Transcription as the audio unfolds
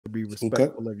be Okay.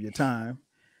 respectful of your time.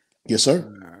 Yes, All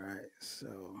sir. right.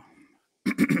 So,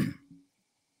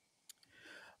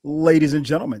 ladies and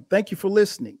gentlemen, thank you for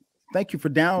listening. Thank you for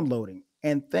downloading.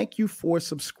 And thank you for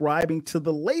subscribing to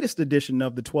the latest edition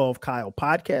of the 12 Kyle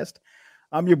podcast.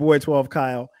 I'm your boy, 12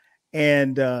 Kyle.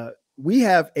 And we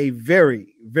have a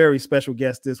very, very special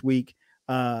guest this week.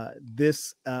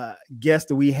 This guest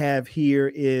that we have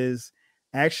here is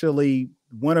actually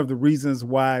one of the reasons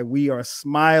why we are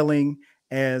smiling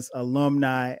as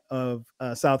alumni of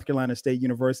South Carolina State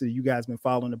University. You guys been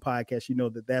following the podcast. You know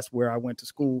that that's where I went to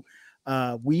school.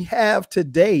 We have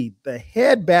today the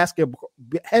head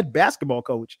basketball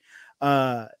coach,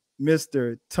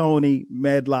 Mr. Tony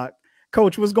Madlock.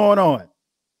 Coach, what's going on?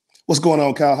 What's going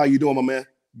on, Kyle? How you doing, my man?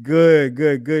 Good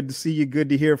to see you. Good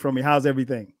to hear from you. How's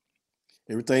everything?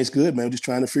 Everything's good, man. Just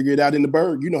trying to figure it out in the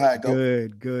Berg. You know how it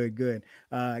goes. Good.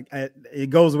 It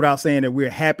goes without saying that we're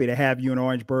happy to have you in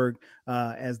Orangeburg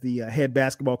as the head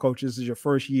basketball coach. This is your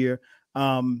first year.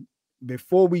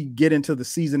 Before we get into the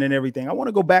season and everything, I want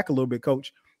to go back a little bit,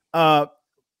 Coach.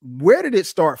 Where did it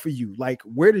start for you? Like,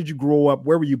 where did you grow up?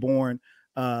 Where were you born?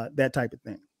 That type of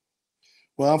thing.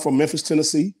 Well, I'm from Memphis,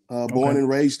 Tennessee, born and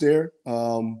raised there.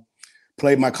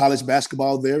 Played my college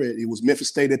basketball there. It was Memphis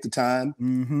State at the time.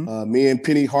 Mm-hmm. Me and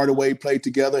Penny Hardaway played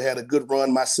together, had a good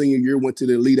run my senior year, went to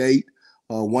the Elite Eight,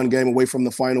 one game away from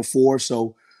the Final Four.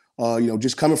 So,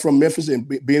 just coming from Memphis and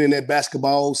being in that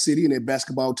basketball city, in that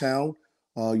basketball town,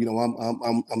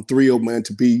 I'm thrilled, man,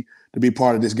 to be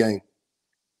part of this game.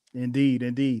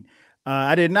 Indeed.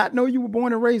 I did not know you were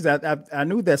born and raised. I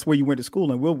knew that's where you went to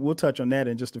school, and we'll touch on that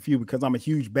in just a few because I'm a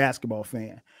huge basketball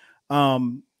fan.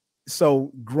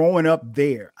 So growing up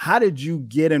there, how did you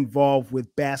get involved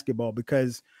with basketball?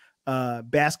 Because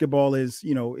basketball is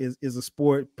a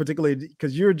sport, particularly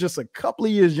because you're just a couple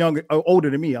of years older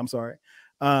than me. I'm sorry.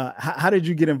 How did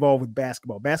you get involved with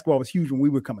basketball? Basketball was huge when we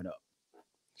were coming up.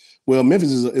 Well,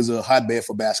 Memphis is a hotbed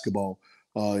for basketball.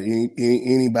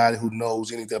 Anybody who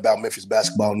knows anything about Memphis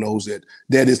basketball knows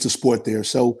that is the sport there.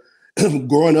 So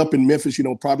growing up in Memphis,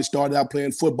 probably started out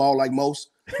playing football like most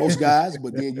guys,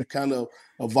 but then you kind of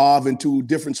evolve into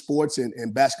different sports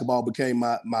and basketball became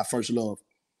my first love.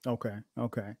 Okay.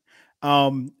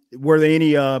 Were there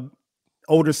any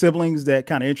older siblings that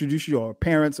kind of introduced you, or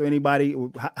parents or anybody?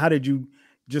 How did you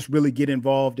just really get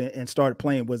involved and start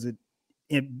playing?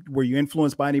 Were you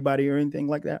influenced by anybody or anything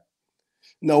like that?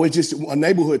 No, it's just a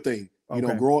neighborhood thing.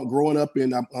 Okay. Growing up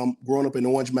I'm growing up in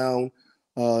Orange Mound,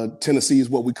 Tennessee is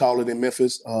what we call it in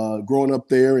Memphis. Growing up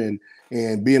there and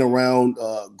being around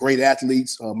great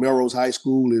athletes, Melrose High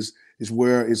School is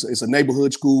where it's a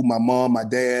neighborhood school. My mom, my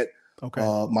dad,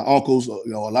 my uncles, a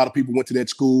lot of people went to that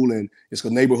school, and it's a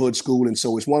neighborhood school. And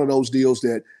so it's one of those deals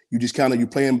that you just you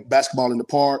playing basketball in the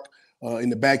park, in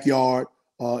the backyard,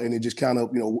 and it just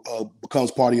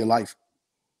becomes part of your life.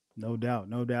 No doubt.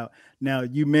 Now,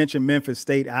 you mentioned Memphis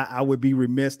State. I would be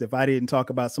remiss if I didn't talk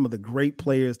about some of the great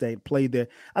players that played there.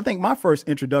 I think my first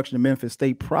introduction to Memphis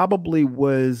State probably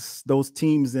was those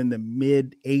teams in the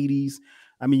mid 80s.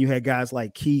 I mean, you had guys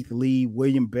like Keith Lee,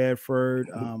 William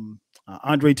Bedford,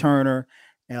 Andre Turner,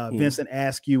 Vincent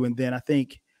Askew. And then I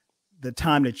think the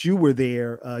time that you were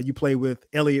there, you played with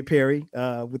Elliot Perry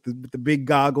with the big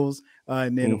goggles.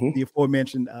 And then the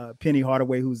aforementioned Penny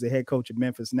Hardaway, who's the head coach of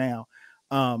Memphis now.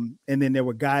 And then there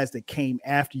were guys that came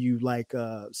after you, like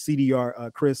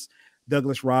CDR, Chris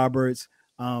Douglas Roberts,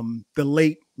 the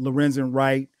late Lorenzen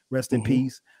Wright, rest in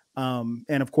peace. And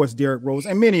of course, Derrick Rose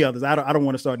and many others. I don't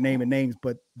want to start naming names,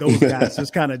 but those guys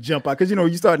just kind of jump out. Cause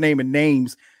you start naming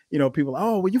names, people,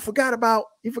 well, you forgot.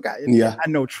 Yeah. I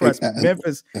know, trust me,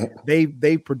 Memphis,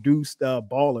 they produced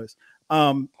ballers.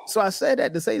 So I said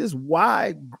that to say this,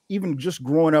 why, even just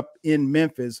growing up in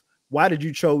Memphis, why did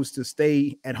you chose to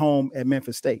stay at home at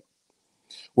Memphis State?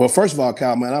 Well, first of all,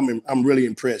 Kyle, man, I'm really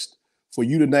impressed for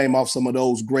you to name off some of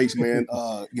those greats, man.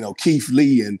 Keith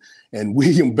Lee and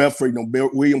William Bedford.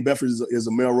 William Bedford is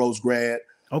a Melrose grad.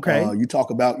 Okay. You talk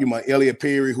about Elliot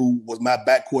Perry, who was my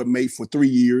backcourt mate for 3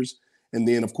 years, and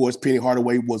then of course Penny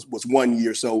Hardaway was 1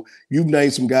 year. So you've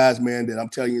named some guys, man, that I'm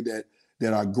telling you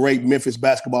that are great Memphis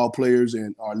basketball players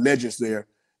and are legends there.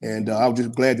 And I was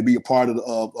just glad to be a part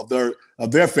of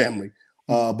their family.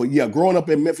 But yeah, growing up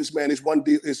in Memphis, man, it's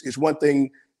one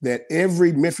thing that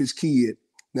every Memphis kid.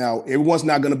 Now, everyone's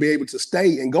not going to be able to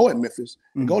stay and go to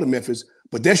Memphis,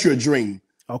 but that's your dream.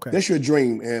 Okay, that's your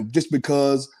dream, and just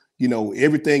because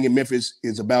everything in Memphis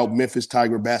is about Memphis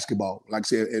Tiger basketball, like I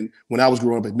said, and when I was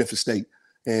growing up at Memphis State,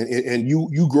 and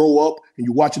you grow up and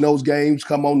you're watching those games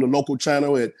come on the local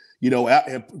channel at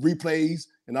replays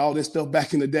and all this stuff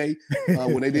back in the day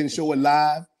when they didn't show it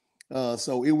live.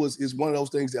 So it's one of those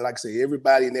things that, like I say,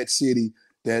 everybody in that city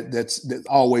that's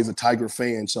always a Tiger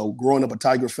fan. So growing up a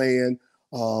Tiger fan,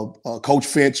 Coach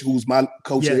Finch, who's my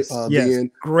coach Yes, then,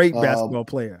 great uh, basketball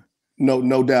player.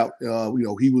 no doubt.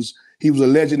 He was a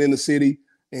legend in the city,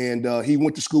 and he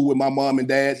went to school with my mom and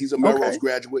dad. He's a Melrose Okay,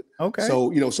 graduate. okay.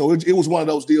 So it was one of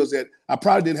those deals that I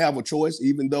probably didn't have a choice,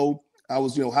 even though I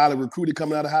was highly recruited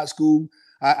coming out of high school.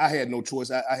 I had no choice.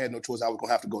 I had no choice. I was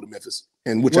gonna have to go to Memphis,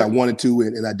 and which I What? wanted to,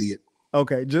 and I did.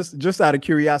 Okay, just out of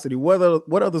curiosity, what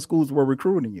other schools were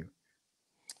recruiting you?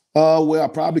 Well, I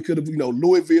probably could have.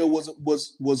 Louisville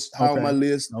was high on my Okay,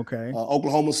 list. okay,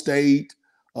 Oklahoma State,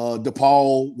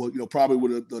 DePaul. Well, probably were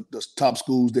the top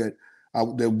schools that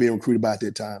were being recruited by at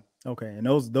that time. okay. And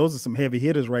those are some heavy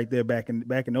hitters right there back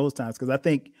in those times. Because I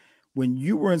think when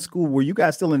you were in school, were you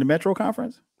guys still in the Metro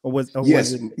Conference, or was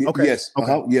Yes, it? Okay, yes,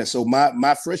 okay, yes. So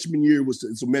my freshman year was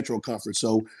the Metro Conference.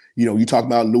 So you talk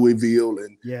about Louisville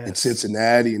and yes,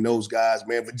 Cincinnati and those guys,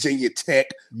 man. Virginia Tech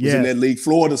was in that yes. league.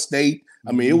 Florida State.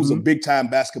 I mean, it was a Hmm. big time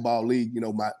basketball league.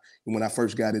 When I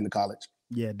first got into college.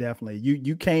 Yeah, definitely.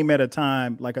 You came at a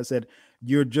time, like I said,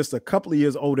 you're just a couple of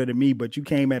years older than me, but you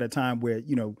came at a time where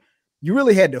you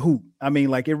really had to hoop. I mean,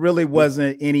 like it really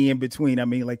wasn't any in between. I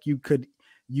mean, like you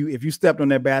if you stepped on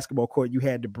that basketball court, you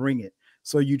had to bring it.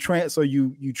 So you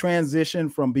transition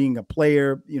from being a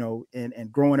player,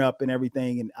 and growing up and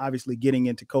everything, and obviously getting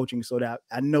into coaching. So that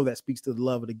I know that speaks to the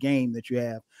love of the game that you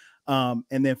have.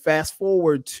 And then fast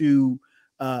forward to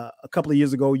a couple of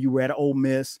years ago, you were at Ole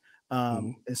Miss,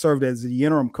 Mhm. and served as the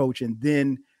interim coach, and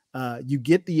then you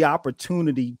get the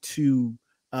opportunity to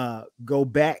go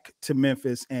back to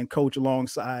Memphis and coach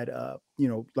alongside,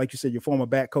 like you said, your former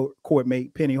court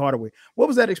mate Penny Hardaway. What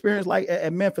was that experience like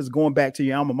at Memphis, going back to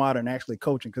your alma mater and actually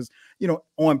coaching? Because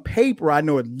on paper, I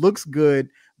know it looks good,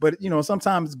 but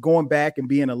sometimes going back and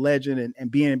being a legend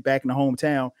and being back in the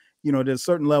hometown, there's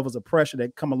certain levels of pressure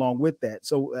that come along with that.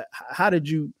 So,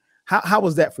 how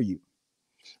was that for you?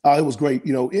 It was great.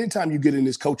 Anytime you get in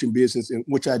this coaching business,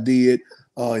 which I did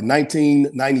in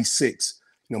 1996,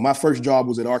 my first job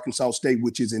was at Arkansas State,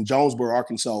 which is in Jonesboro,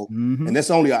 Arkansas, Hmm. and that's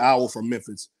only an hour from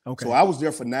Memphis. So Okay. I was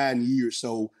there for 9 years.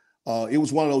 So it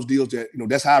was one of those deals that,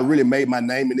 that's how I really made my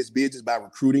name in this business, by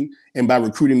recruiting and by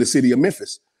recruiting the city of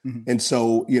Memphis. Hmm. And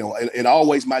so, and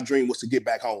always my dream was to get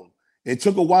back home. It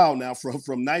took a while now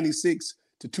from 96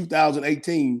 to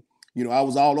 2018. I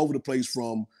was all over the place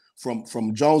from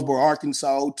Jonesboro,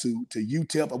 Arkansas to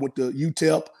UTEP. I went to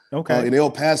UTEP Okay. in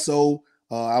El Paso.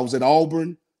 I was at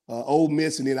Auburn, Ole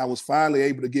Miss, and then I was finally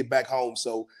able to get back home.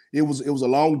 So it was a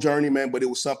long journey, man, but it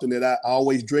was something that I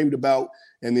always dreamed about.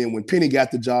 And then when Penny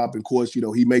got the job, of course,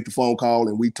 he made the phone call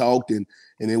and we talked, and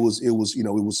it was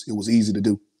easy to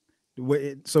do.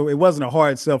 So it wasn't a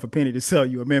hard sell for Penny to sell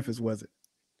you in Memphis, was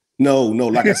No, no.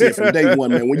 Like I said, from day it?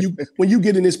 one, man. When you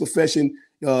get in this profession,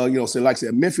 so like I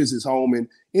said, Memphis is home, and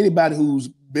anybody who's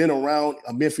been around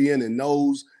a Memphian and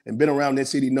knows and been around that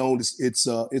city knows it's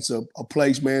a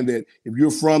place, man, that if you're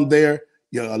from there,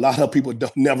 a lot of people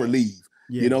don't never leave.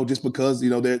 Yeah. Just because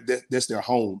that's their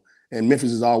home, and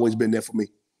Memphis has always been there for me.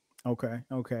 Okay.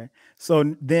 Okay.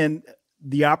 So then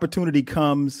the opportunity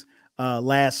comes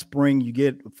last spring. You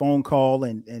get a phone call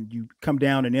and you come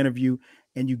down and interview,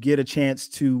 and you get a chance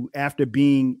to, after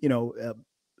being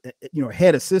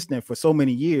head assistant for so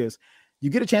many years, you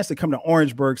get a chance to come to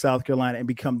Orangeburg, South Carolina, and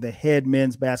become the head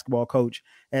men's basketball coach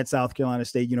at South Carolina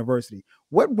State University.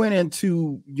 What went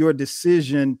into your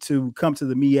decision to come to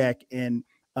the MEAC and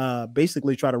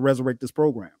basically try to resurrect this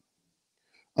program?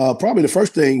 Probably the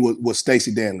first thing was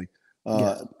Stacy Danley,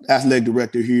 Yes. athletic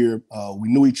director here. We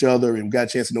knew each other and got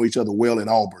a chance to know each other well in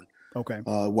Auburn. Okay.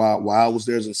 While I was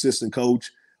there as an assistant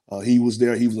coach, he was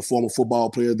there. He was a former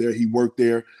football player there. He worked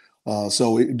there. That's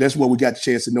where we got the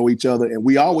chance to know each other, and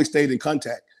we always stayed in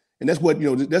contact. And that's what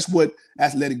that's what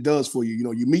athletic does for you.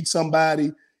 You meet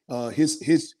somebody.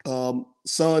 His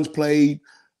sons played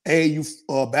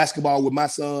AAU basketball with my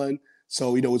son.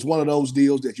 So it's one of those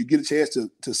deals that you get a chance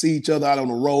to see each other out on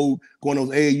the road, going to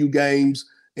those AAU games,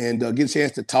 and get a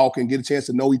chance to talk and get a chance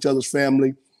to know each other's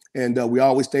family. And we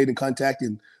always stayed in contact.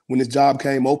 And when this job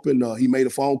came open, he made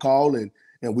a phone call and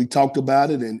we talked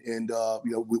about it, and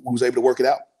we was able to work it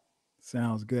out.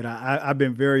 Sounds good. I've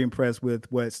been very impressed with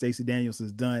what Stacey Daniels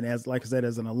has done. As like I said,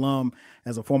 as an alum,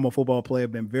 as a former football player,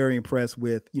 I've been very impressed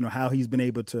with how he's been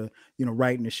able to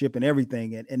right in the ship and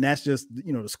everything, and that's just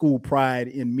the school pride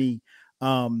in me.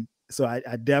 So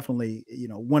I definitely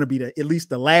want to be at least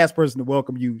the last person to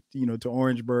welcome you to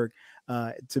Orangeburg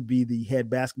to be the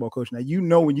head basketball coach.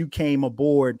 Now when you came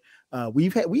aboard, we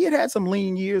had some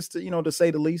lean years to say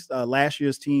the least. Last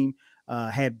year's team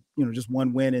had just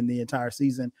one win in the entire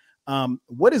season.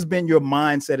 What has been your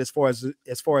mindset as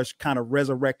far as kind of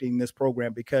resurrecting this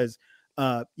program? Because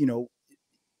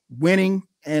winning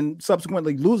and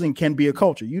subsequently losing can be a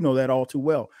culture. You know that all too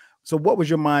well. So what was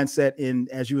your mindset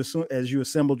as you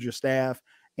assembled your staff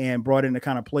and brought in the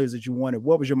kind of players that you wanted?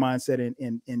 What was your mindset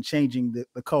in changing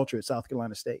the culture at South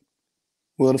Carolina State?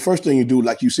 Well, the first thing you do,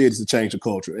 like you said, is to change the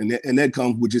culture. And that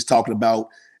comes with just talking about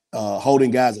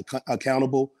holding guys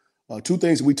accountable. Two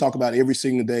things we talk about every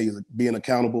single day is being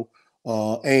accountable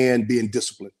and being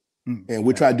disciplined. And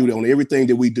we try to do that on everything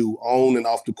that we do, on and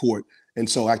off the court. And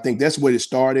so I think that's where it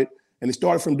started. And it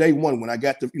started from day one when I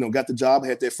got the job,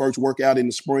 had that first workout in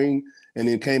the spring, and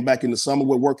then came back in the summer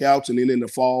with workouts. And then in the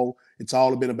fall, it's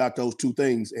all been about those two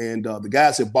things. And the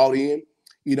guys have bought in.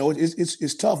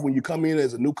 It's tough when you come in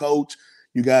as a new coach.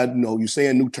 You got, you're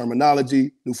saying new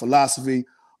terminology, new philosophy.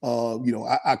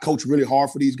 I coach really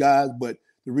hard for these guys, but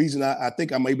the reason I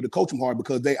think I'm able to coach them hard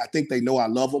because I think they know I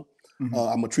love them. I'm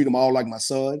going to treat them all like my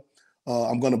son.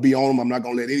 I'm going to be on them. I'm not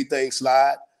going to let anything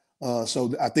slide.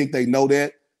 So I think they know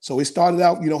that. So it started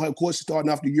out, of course,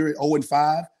 starting off the year at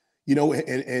 0-5,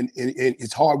 and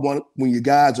it's hard when you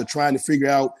guys are trying to figure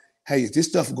out, hey, is this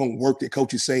stuff going to work that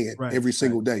coach is saying every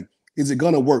single day? Is it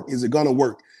going to work? Is it going to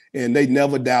work? And they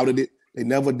never doubted it.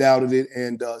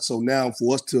 And so now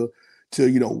for us to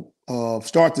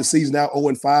start the season out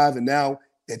 0-5 and now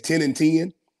at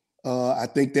 10-10, I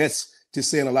think that's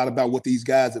just saying a lot about what these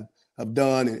guys have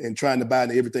done and trying to buy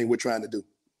into everything we're trying to do.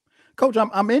 Coach,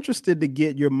 I'm interested to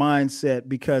get your mindset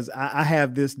because I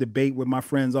have this debate with my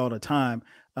friends all the time.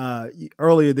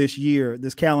 Earlier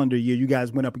this calendar year, you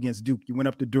guys went up against Duke. You went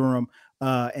up to Durham,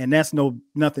 and that's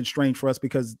nothing strange for us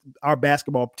because our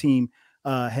basketball team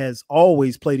has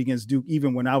always played against Duke,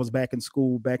 even when I was back in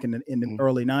school, back in the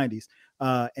early 90s.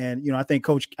 And, I think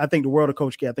the world of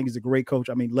Coach K. I think he's a great coach.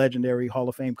 I mean, legendary Hall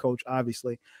of Fame coach,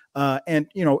 obviously. And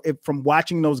from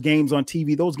watching those games on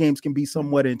TV, those games can be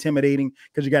somewhat intimidating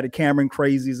because you got the Cameron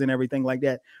crazies and everything like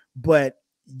that. But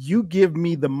you give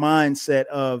me the mindset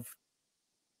of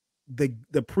the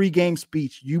pregame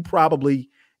speech you probably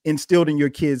instilled in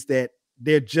your kids that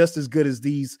they're just as good as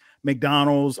these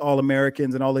McDonald's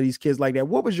All-Americans and all of these kids like that.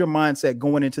 What was your mindset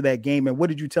going into that game? And what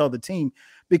did you tell the team?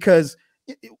 Because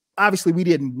obviously we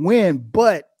didn't win,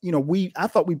 but I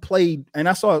thought we played, and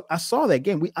I saw that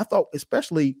game. I thought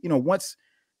especially, once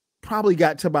probably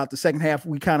got to about the second half,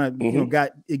 we kind of,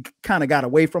 got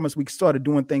away from us. We started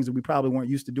doing things that we probably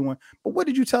weren't used to doing. But what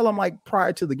did you tell them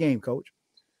prior to the game, Coach?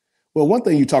 Well, one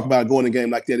thing you talk about going to a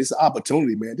game like that, it's an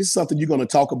opportunity, man. This is something you're going to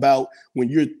talk about when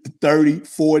you're 30,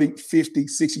 40, 50,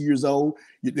 60 years old,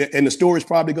 and the story's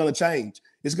probably going to change.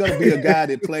 It's going to be a guy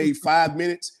that played 5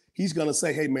 minutes. He's going to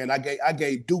say, hey, man, I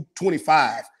gave Duke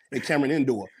 25 at Cameron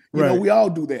Indoor. We all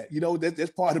do that.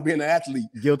 That's part of being an athlete.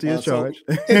 Guilty as charged.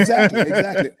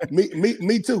 Exactly.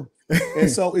 Me too.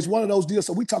 And so it's one of those deals.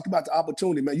 So we talked about the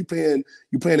opportunity, man. You playing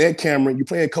at Cameron, you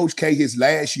playing Coach K his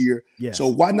last year. Yeah. So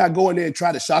why not go in there and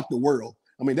try to shock the world?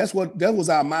 I mean, that was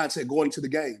our mindset going into the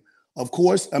game. Of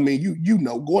course, I mean,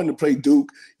 going to play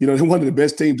Duke, they're one of the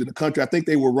best teams in the country. I think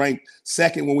they were ranked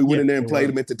second when we went in there and played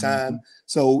them at the time.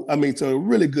 So, I mean, it's a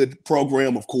really good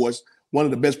program, of course, one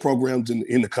of the best programs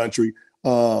in the country.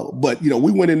 But,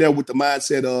 we went in there with the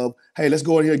mindset of, hey, let's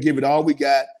go in here and give it all we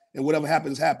got. And whatever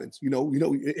happens, happens.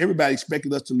 Everybody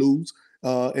expected us to lose.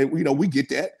 And, we get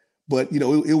that. But,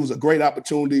 it was a great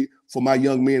opportunity for my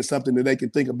young men, something that they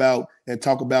can think about and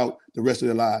talk about the rest of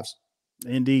their lives.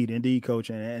 Indeed,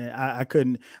 Coach.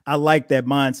 And I like that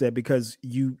mindset because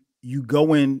you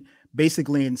go in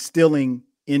basically instilling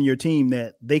in your team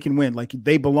that they can win, like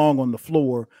they belong on the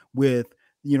floor with,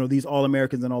 these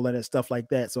All-Americans and all that stuff like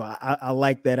that. So I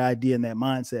like that idea and that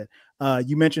mindset.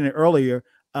 You mentioned it earlier.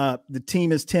 The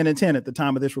team is 10-10 at the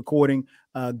time of this recording,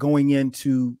 going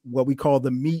into what we call the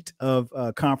meat of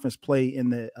conference play in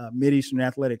the Mid-Eastern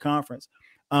Athletic Conference.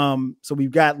 So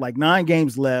we've got 9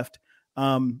 games left.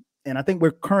 And I think we're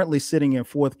currently sitting in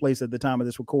 4th place at the time of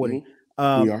this recording. We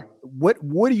are.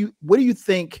 What do you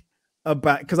think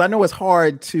about? Because I know it's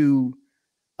hard to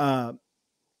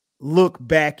look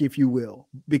back, if you will,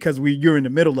 because you're in the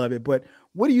middle of it. But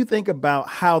what do you think about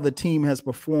how the team has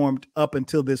performed up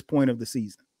until this point of the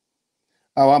season?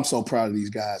 Oh, I'm so proud of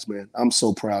these guys, man. I'm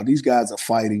so proud. These guys are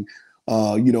fighting.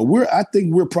 I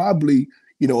think we're probably,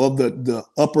 of the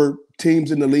upper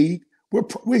teams in the league.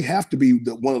 We have to be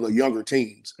one of the younger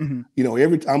teams.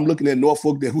 Mm-hmm. I'm looking at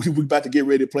Norfolk that we're about to get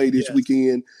ready to play this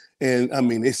weekend. And I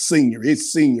mean, it's senior,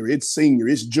 it's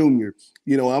junior.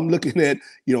 I'm looking at,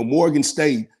 Morgan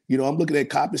State, I'm looking at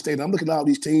Coppin State. I'm looking at all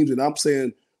these teams and I'm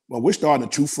saying, well, we're starting a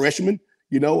true freshman.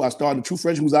 I started a true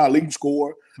freshman who's our leading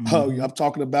scorer. Mm-hmm. I'm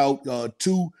talking about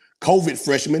 2 COVID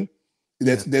freshmen.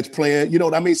 that's playing. You know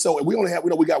what I mean? So we only have,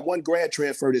 we got one grad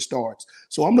transfer that starts.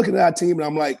 So I'm looking at our team and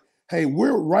I'm like, hey,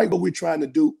 we're right where we're trying to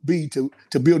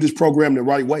to build this program the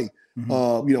right way.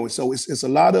 And so it's a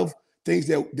lot of things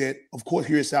that of course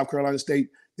here at South Carolina State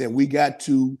that we got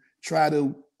to try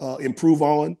to improve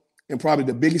on. And probably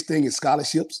the biggest thing is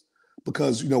scholarships,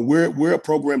 because we're a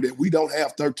program that we don't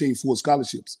have 13 full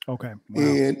scholarships. Okay, wow.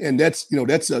 And that's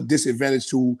a disadvantage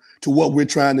to what we're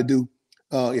trying to do.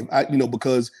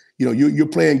 Because you're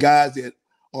playing guys that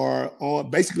are on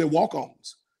basically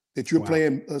walk-ons, that you're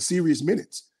playing serious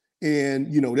minutes,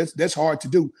 and that's hard to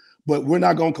do. But we're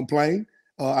not going to complain.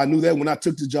 I knew that when I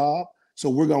took the job, so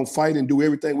we're going to fight and do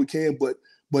everything we can. But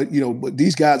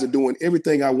these guys are doing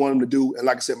everything I want them to do, and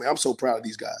like I said, man, I'm so proud of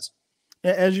these guys.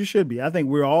 As you should be. I think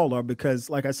we all are, because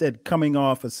like I said, coming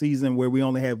off a season where we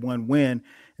only had one win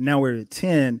and now we're at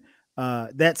 10,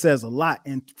 that says a lot.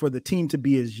 And for the team to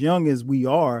be as young as we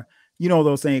are,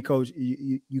 those saying, Coach,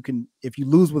 you can, if you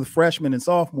lose with freshmen and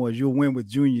sophomores, you'll win with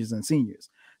juniors and seniors.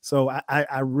 So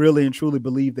I really and truly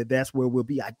believe that that's where we'll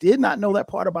be. I did not know that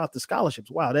part about the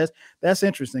scholarships. Wow, that's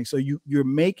interesting. So you're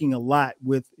making a lot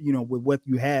with what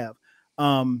you have.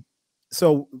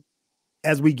 So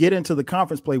as we get into the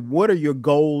conference play, what are your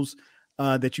goals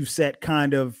that you set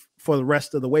kind of for the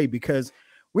rest of the way? Because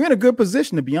we're in a good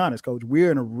position, to be honest, Coach. We're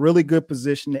in a really good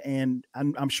position, and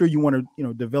I'm sure you want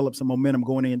to develop some momentum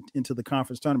going into the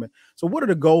conference tournament. So what are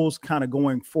the goals kind of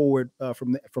going forward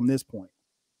from this point?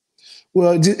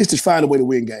 Well, it's to find a way to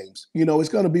win games. It's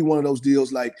going to be one of those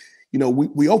deals like,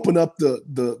 we open up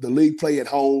the league play at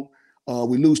home.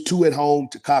 We lose 2 at home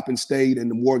to Coppin State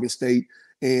and to Morgan State.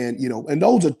 And, and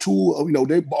those are 2,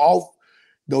 they all,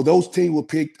 though those teams were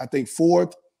picked, I think,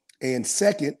 4th and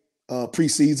 2nd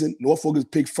preseason. Norfolk is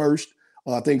picked 1st.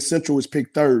 I think Central was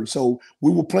picked 3rd. So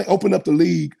we will open up the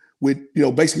league with,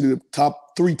 basically the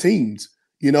top 3 teams,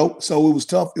 So it was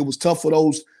tough. It was tough for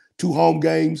those 2 home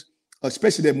games,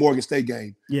 especially that Morgan State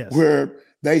game, where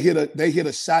they hit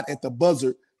a shot at the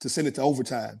buzzer to send it to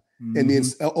overtime. Mm-hmm. And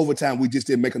then overtime, we just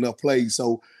didn't make enough plays.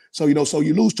 So you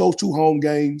lose those 2 home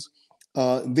games.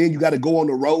 Then you got to go on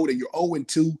the road, and you're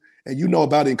 0-2. And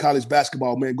about it in college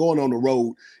basketball, man, going on the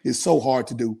road is so hard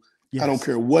to do. Yes. I don't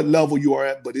care what level you are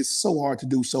at, but it's so hard to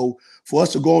do. So for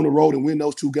us to go on the road and win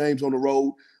those 2 games on the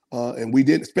road, and we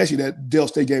didn't, especially that Dell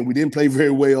State game, we didn't play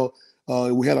very well.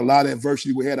 We had a lot of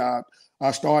adversity. We had our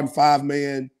starting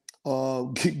 5-man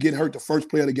get hurt the first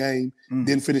play of the game,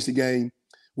 didn't finish the game.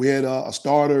 We had a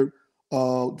starter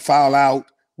foul out.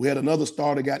 We had another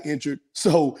starter got injured.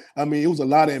 So, it was a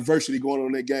lot of adversity going on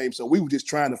in that game. So we were just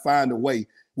trying to find a way,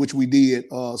 which we did.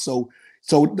 So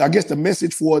I guess the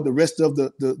message for the rest of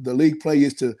the league play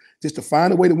is to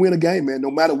find a way to win a game, man,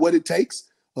 no matter what it takes.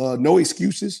 No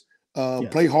excuses.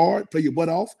 Play hard, play your butt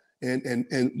off,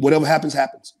 and whatever happens,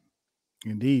 happens.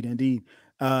 Indeed.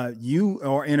 You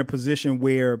are in a position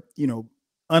where,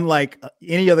 unlike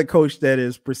any other coach that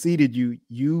has preceded you,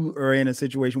 you are in a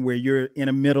situation where you're in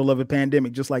the middle of a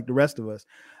pandemic, just like the rest of us.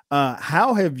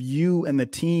 How have you and the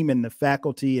team and the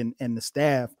faculty and the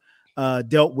staff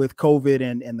dealt with COVID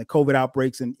and the COVID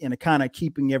outbreaks and kind of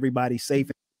keeping everybody safe?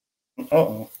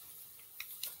 Uh-oh.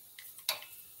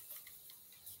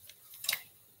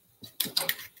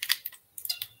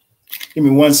 Give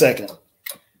me 1 second.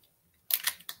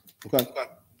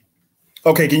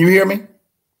 Okay. Can you hear me?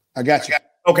 I got you.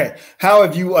 Okay. How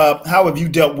have you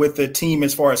dealt with the team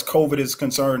as far as COVID is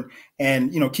concerned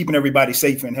and, keeping everybody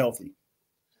safe and healthy?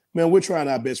 Man, we're trying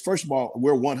our best. First of all,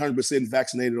 we're 100%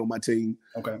 vaccinated on my team.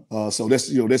 Okay. So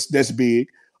that's big.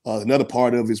 Another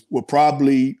part of it is we're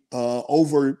probably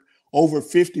over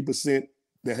 50%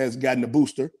 that has gotten a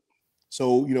booster.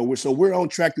 So, we're on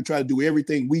track to try to do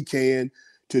everything we can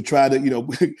to try to,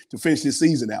 to finish this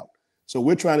season out. So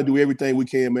we're trying to do everything we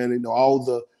can, man. All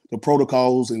the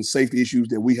protocols and safety issues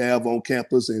that we have on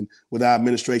campus and with our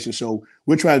administration. So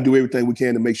we're trying to do everything we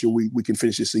can to make sure we can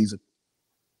finish this season.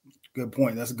 Good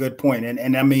point. That's a good point.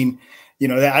 And I mean,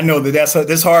 I know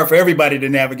that's hard for everybody to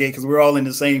navigate because we're all in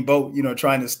the same boat,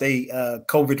 trying to stay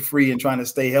COVID free and trying to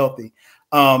stay healthy.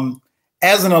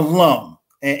 As an alum,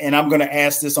 and I'm going to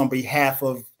ask this on behalf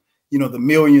of, the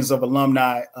millions of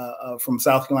alumni from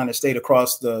South Carolina State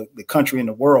across the country and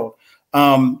the world.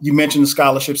 You mentioned the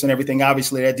scholarships and everything.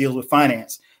 Obviously, that deals with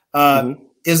finance.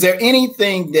 Is there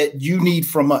anything that you need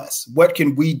from us? What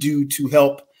can we do to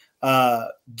help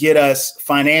get us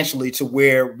financially to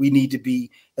where we need to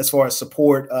be as far as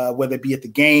support, whether it be at the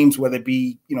games, whether it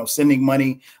be, sending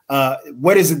money?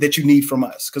 What is it that you need from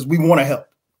us? Because we want to help.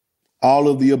 All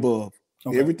of the above.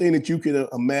 Okay. Everything that you can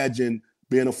imagine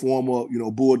being a former,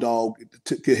 Bulldog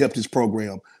to help this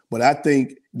program. But I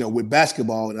think with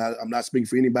basketball, and I'm not speaking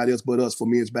for anybody else but us, for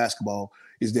men's basketball,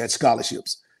 is that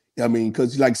scholarships. I mean,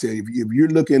 because like I said, if you're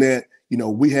looking at,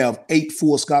 we have 8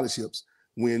 full scholarships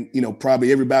when,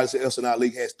 probably everybody else in our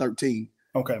league has 13.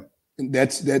 Okay. And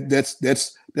that's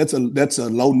a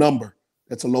low number.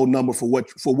 That's a low number for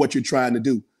what you're trying to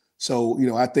do. So,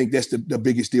 I think that's the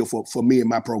biggest deal for me and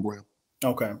my program.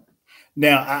 Okay.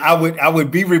 Now, I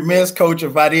would be remiss, Coach,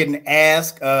 if I didn't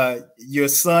ask. Your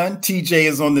son, TJ,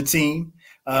 is on the team.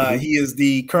 He is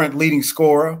the current leading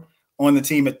scorer on the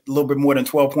team at a little bit more than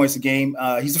 12 points a game.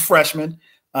 He's a freshman,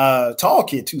 tall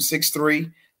kid,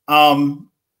 2'6'3".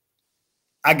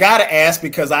 I gotta ask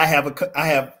because I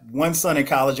have one son in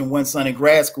college and one son in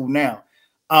grad school now.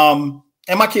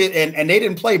 And my kid, and they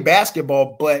didn't play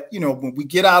basketball, but when we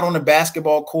get out on the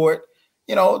basketball court,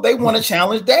 they want to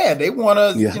challenge dad. They want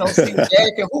to, see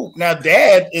dad can hoop. Now,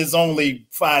 dad is only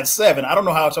 5'7". I don't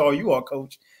know how tall you are,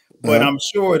 Coach, but I'm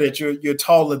sure that you're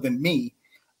taller than me.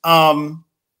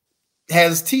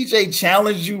 Has TJ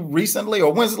challenged you recently,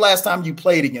 or when's the last time you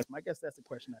played against him? I guess that's the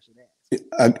question I should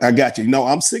ask. I got you. No,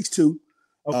 I'm 6'2".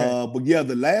 Okay. But yeah,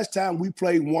 the last time we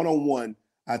played one-on-one,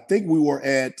 I think we were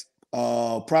at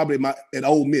probably at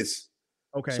Ole Miss.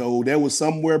 Okay. So that was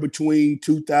somewhere between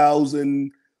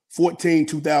 2014,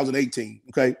 2018.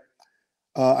 Okay.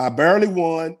 I barely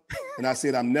won, and I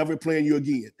said I'm never playing you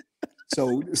again.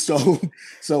 So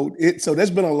that's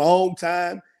been a long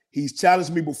time. He's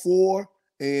challenged me before,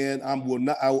 and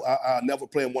I'll never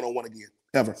play him one-on-one again.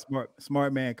 Ever.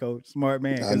 Smart man, Coach. Smart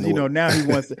man. Because now he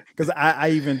wants to. Because I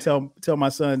even tell my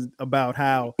sons about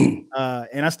how,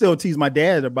 and I still tease my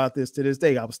dad about this to this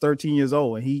day. I was 13 years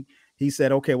old, and he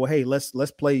said, "Okay, well, hey, let's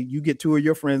play. You get 2 of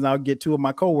your friends, and I'll get 2 of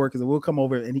my coworkers, and we'll come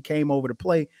over." And he came over to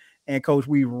play. And Coach,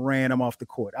 we ran him off the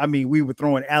court. I mean, we were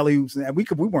throwing alley-oops, and we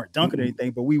weren't dunking or anything,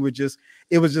 but it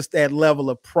was just that level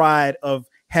of pride of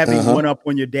having one up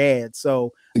on your dad.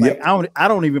 So I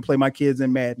don't even play my kids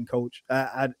in Madden, Coach.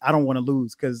 I don't want to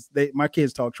lose because my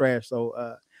kids talk trash. So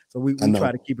we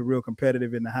try to keep it real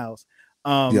competitive in the house.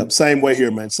 Same way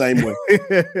here, man. Same way.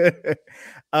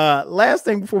 Last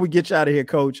thing before we get you out of here,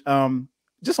 Coach.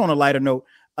 Just on a lighter note,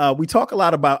 I talk a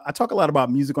lot about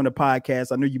music on the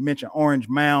podcast. I know you mentioned Orange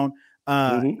Mound.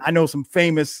 I know some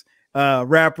famous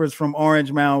rappers from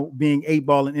Orange Mound, being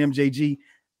 8Ball and MJG.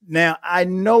 Now, I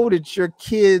know that your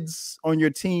kids on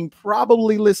your team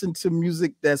probably listen to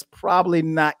music that's probably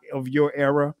not of your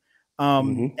era.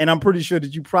 And I'm pretty sure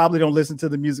that you probably don't listen to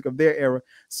the music of their era.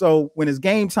 So when it's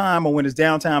game time or when it's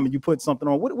downtime and you put something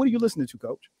on, what are you listening to,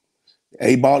 Coach?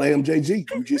 8Ball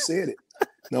MJG. You just said it.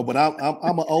 No, but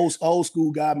I'm an old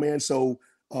school guy, man. So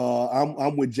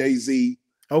I'm with Jay-Z.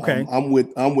 Okay. I'm with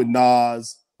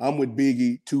Nas. I'm with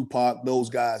Biggie, Tupac,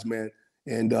 those guys, man.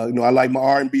 And I like my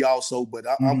R&B also, but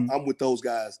I'm with those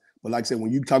guys. But like I said,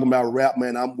 when you talking about rap,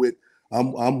 man, I'm with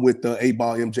the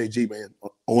 8Ball MJG, man.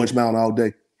 Orange Mountain all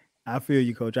day. I feel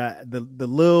you, Coach. The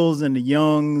Lils and the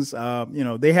Youngs,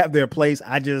 they have their place.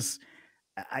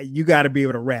 You got to be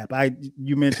able to rap.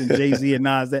 You mentioned Jay-Z and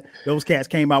Nas, that those cats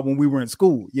came out when we were in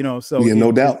school, so yeah,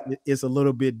 no doubt it's a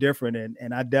little bit different.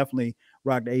 And I definitely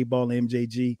rock the 8Ball and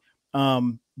MJG.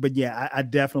 But yeah, I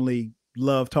definitely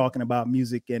love talking about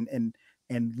music and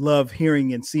love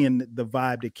hearing and seeing the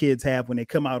vibe that kids have when they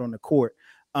come out on the court.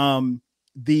 I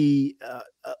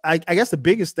guess the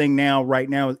biggest thing right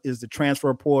now is the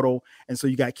transfer portal. And so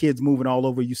you got kids moving all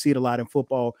over. You see it a lot in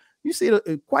football. You see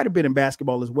it quite a bit in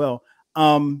basketball as well.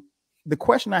 The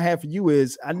question I have for you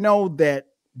is, I know that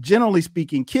generally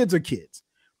speaking, kids are kids.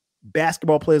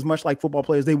 Basketball players, much like football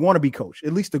players, they want to be coached,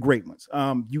 at least the great ones.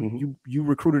 You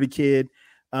recruited a kid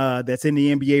that's in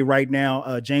the NBA right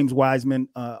now, James Wiseman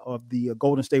of the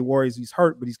Golden State Warriors. He's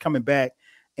hurt, but he's coming back.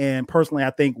 And personally, I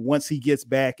think once he gets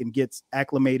back and gets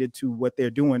acclimated to what they're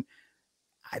doing,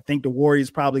 I think the Warriors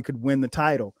probably could win the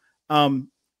title.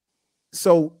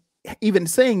 So even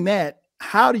saying that,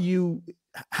 how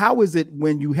is it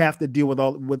when you have to deal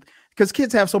with because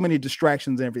kids have so many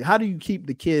distractions and everything? How do you keep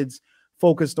the kids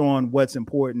focused on what's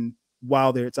important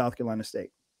while they're at South Carolina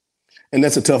State? And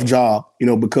that's a tough job,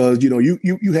 because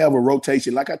you have a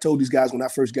rotation. Like I told these guys when I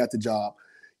first got the job,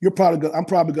 I'm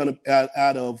probably gonna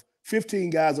out of 15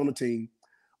 guys on the team,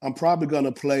 I'm probably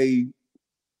gonna play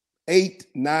 8,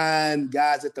 9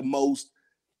 guys at the most,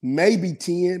 maybe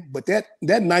 10. But that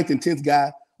 9th and 10th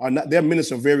guy their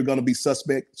minutes are very going to be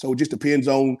suspect. So it just depends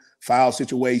on foul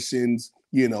situations,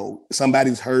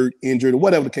 somebody's hurt, injured, or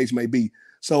whatever the case may be.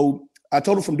 So I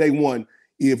told them from day one,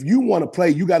 if you want to play,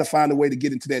 you got to find a way to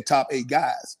get into that top 8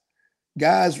 guys.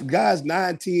 Guys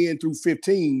 9, 10 through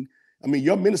 15, I mean,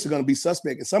 your minutes are going to be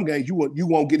suspect. In some games, you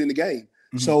won't get in the game.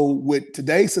 So with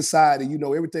today's society,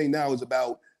 everything now is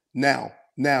about now.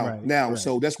 Right.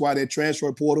 So that's why that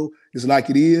transfer portal is like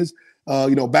it is.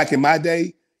 Back in my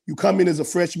day, you come in as a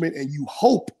freshman and you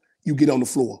hope you get on the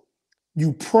floor.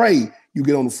 You pray you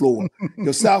get on the floor.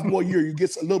 Your sophomore year, you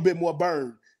get a little bit more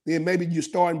burn. Then maybe you're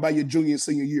starting by your junior and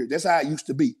senior year. That's how it used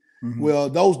to be. Mm-hmm. Well,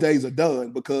 those days are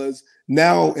done because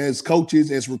now as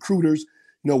coaches, as recruiters,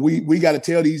 we got to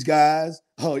tell these guys,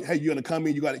 oh, hey, you're gonna come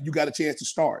in, you got a chance to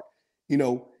start.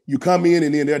 You come in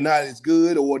and then they're not as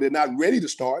good or they're not ready to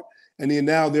start, and then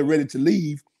now they're ready to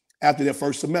leave after their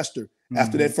first semester,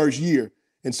 after that first year.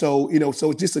 And so,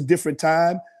 so it's just a different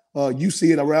time. You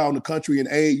see it around the country in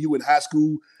AAU in high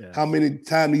school, how many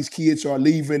times these kids are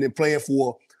leaving and playing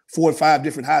for 4 or 5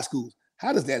 different high schools.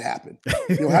 How does that happen?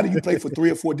 How do you play for 3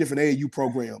 or 4 different AAU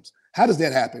programs? How does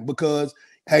that happen? Because,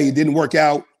 hey, it didn't work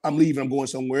out. I'm leaving. I'm going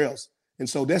somewhere else. And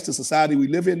so that's the society we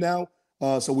live in now.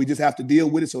 So we just have to deal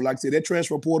with it. So like I said, that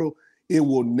transfer portal, it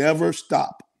will never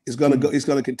stop. It's going to go. It's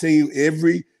going to continue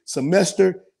every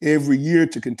semester, every year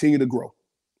to continue to grow.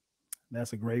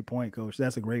 That's a great point, Coach.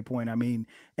 That's a great point. I mean,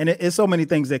 and it's so many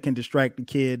things that can distract the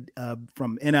kid,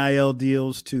 from NIL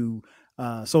deals to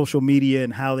social media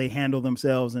and how they handle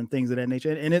themselves and things of that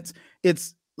nature. And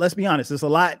it's let's be honest, it's a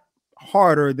lot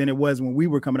harder than it was when we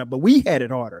were coming up, but we had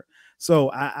it harder. So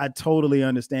I totally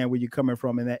understand where you're coming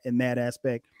from in that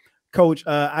aspect. Coach,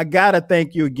 I got to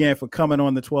thank you again for coming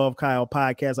on the 12 Kyle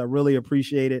podcast. I really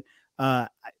appreciate it.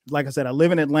 Like I said, I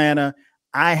live in Atlanta.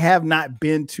 I have not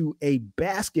been to a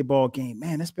basketball game.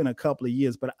 Man, it's been a couple of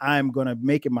years, but I'm going to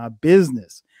make it my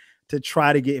business to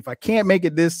try to get, if I can't make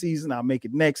it this season, I'll make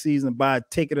it next season, buy a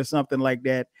ticket or something like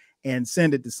that and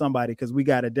send it to somebody, because we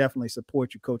got to definitely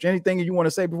support you, Coach. Anything you want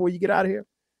to say before you get out of here?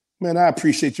 Man, I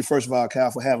appreciate you, first of all,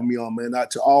 Kyle, for having me on, man.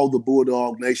 To all the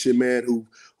Bulldog Nation, man,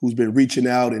 who's been reaching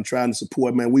out and trying to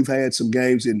support, man. We've had some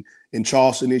games in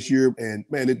Charleston this year, and,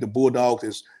 man, the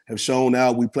Bulldogs have shown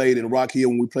out. We played in Rock Hill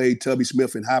when we played Tubby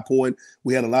Smith in High Point.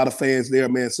 We had a lot of fans there,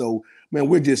 man. So, man,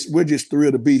 we're just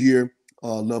thrilled to be here.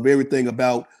 Love everything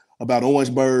about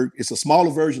Orangeburg. It's a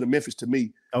smaller version of Memphis to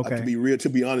me, to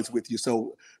be honest with you.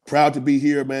 So proud to be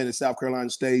here, man, in South Carolina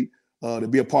State. To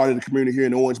be a part of the community here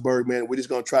in Orangeburg, man. We're just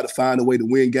going to try to find a way to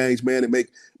win games, man, and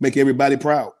make everybody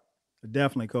proud.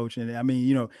 Definitely, Coach. And I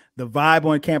mean, the vibe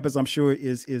on campus, I'm sure,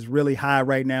 is really high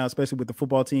right now, especially with the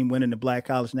football team winning the Black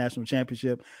College National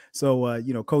Championship. So,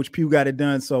 Coach Pugh got it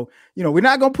done. So, we're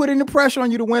not going to put any pressure on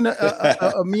you to win a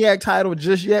MEAC title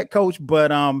just yet, Coach.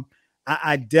 But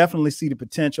I definitely see the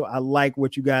potential. I like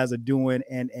what you guys are doing,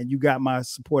 and you got my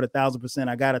support 1,000%.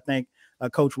 I got to thank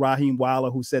Coach Raheem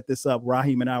Weiler, who set this up.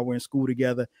 Raheem and I were in school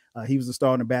together. He was a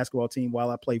star on the basketball team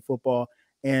while I played football.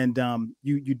 And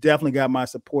you definitely got my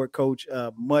support, Coach.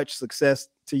 Much success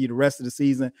to you the rest of the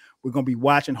season. We're going to be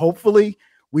watching. Hopefully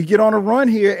we get on a run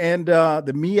here, and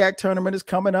the MEAC tournament is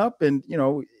coming up. And,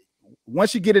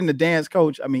 once you get in the dance,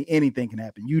 Coach, I mean, anything can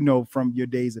happen, from your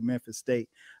days at Memphis State.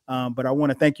 But I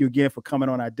want to thank you again for coming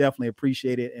on. I definitely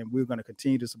appreciate it. And we're going to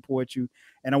continue to support you.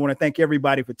 And I want to thank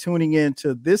everybody for tuning in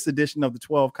to this edition of the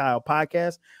 12 Kyle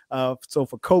podcast. So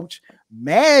for Coach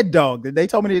Mad Dog, they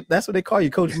told me that's what they call you,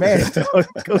 Coach Mad Dog.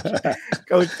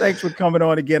 Coach, thanks for coming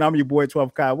on again. I'm your boy,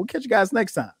 12 Kyle. We'll catch you guys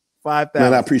next time. 5,000.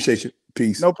 Man, I appreciate you.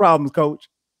 Peace. No problems, Coach.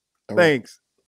 Thanks.